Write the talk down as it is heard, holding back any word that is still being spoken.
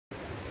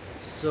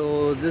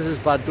So this is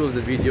part 2 of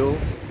the video.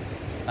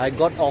 I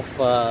got off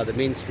the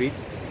main street,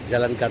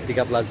 Jalan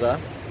Kartika Plaza,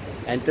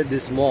 entered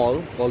this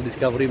mall called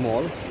Discovery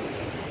Mall.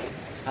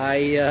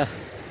 I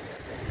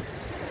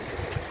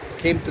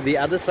came to the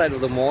other side of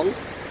the mall,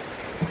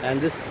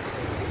 and this,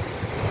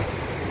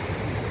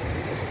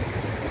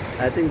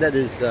 I think that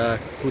is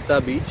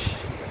Kuta beach,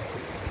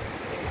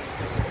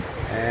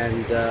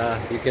 and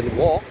you can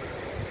walk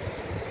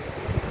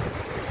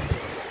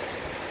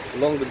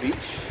along the beach,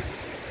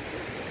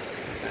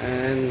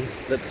 and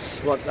that's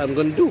what I'm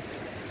going to do.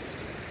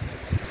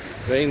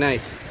 Very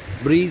nice,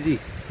 breezy.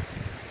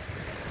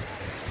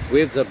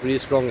 Waves are pretty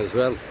strong as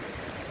well.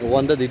 No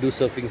wonder they do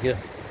surfing here.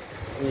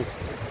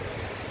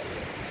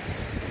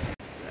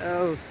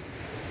 Well,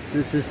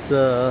 this is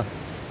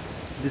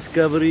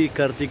Discovery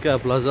Kartika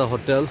Plaza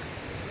Hotel. I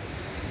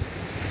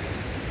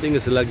think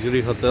it's a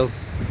luxury hotel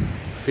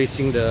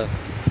facing the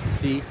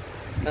sea.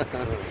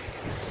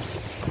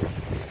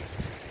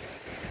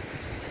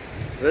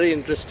 Very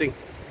interesting,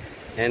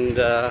 and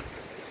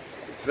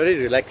it's very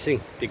relaxing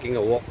taking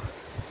a walk.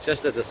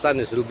 Just that the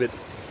sun is a little bit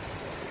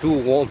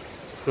too warm.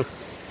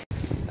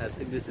 I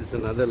think this is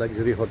another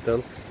luxury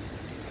hotel.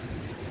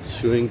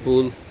 Swimming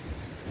pool.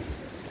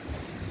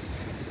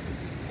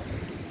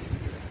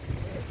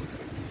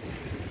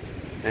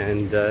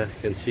 And you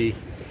can see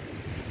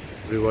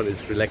everyone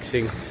is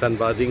relaxing,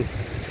 sunbathing.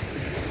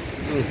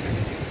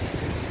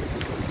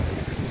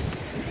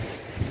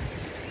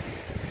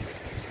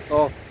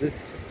 Oh,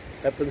 this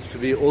happens to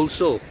be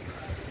also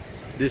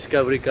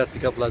Discovery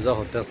Kartika Plaza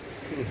Hotel.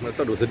 I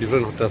thought it was a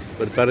different hotel,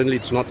 but apparently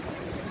it's not.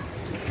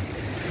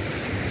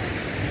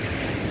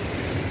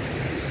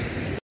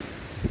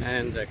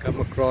 And I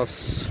come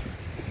across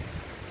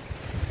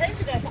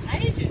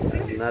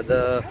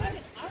another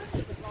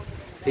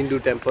Hindu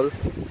temple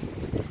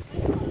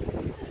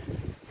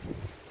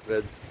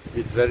with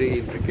very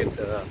intricate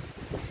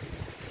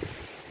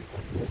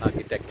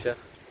architecture.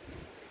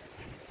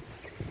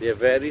 They are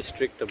very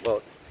strict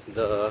about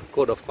the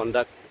code of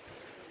conduct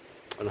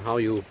on how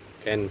you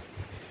can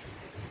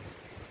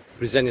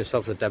present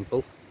yourself at the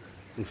temple.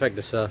 In fact,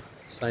 there's a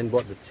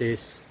signboard that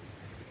says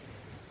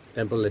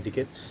temple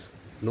etiquettes,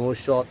 no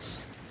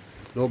shorts,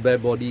 no bare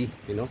body,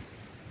 you know,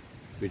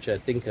 which I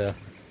think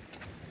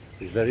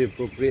is very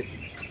appropriate.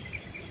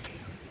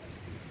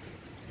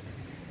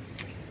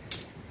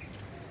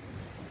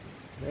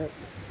 Yep.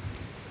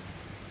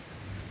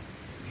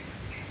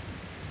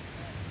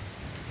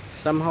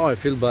 Somehow I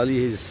feel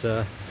Bali is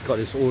it's got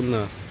its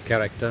own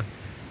character,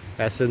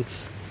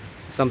 essence,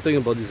 something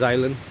about this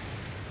island.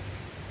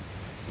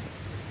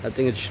 I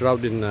think it's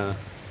shrouded in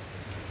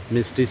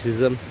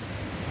mysticism,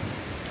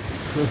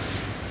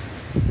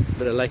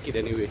 but I like it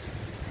anyway.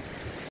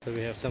 So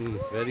we have some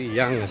very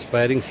young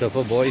aspiring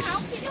surfer boys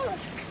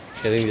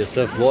carrying the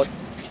surfboard.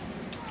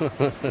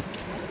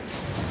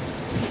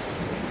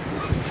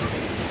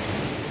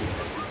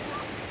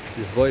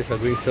 These boys are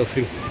going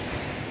surfing.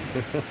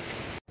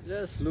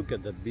 Just look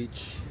at that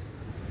beach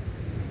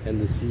and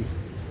the sea.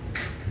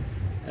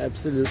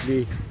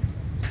 Absolutely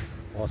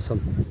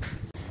awesome.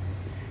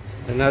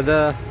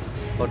 Another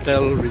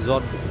hotel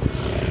resort,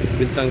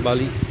 Bintang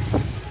Bali.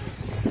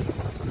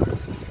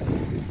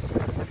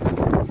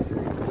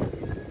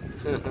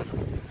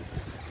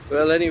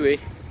 Well, anyway,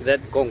 that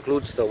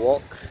concludes the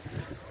walk.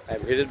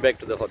 I'm headed back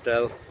to the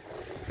hotel,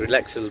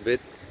 relax a little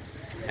bit,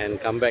 and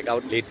come back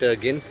out later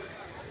again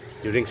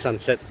during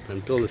sunset.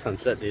 I'm told the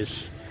sunset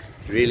is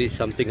really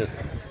something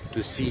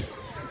to see.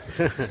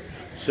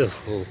 So,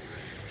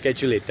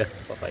 catch you later.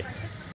 Bye bye.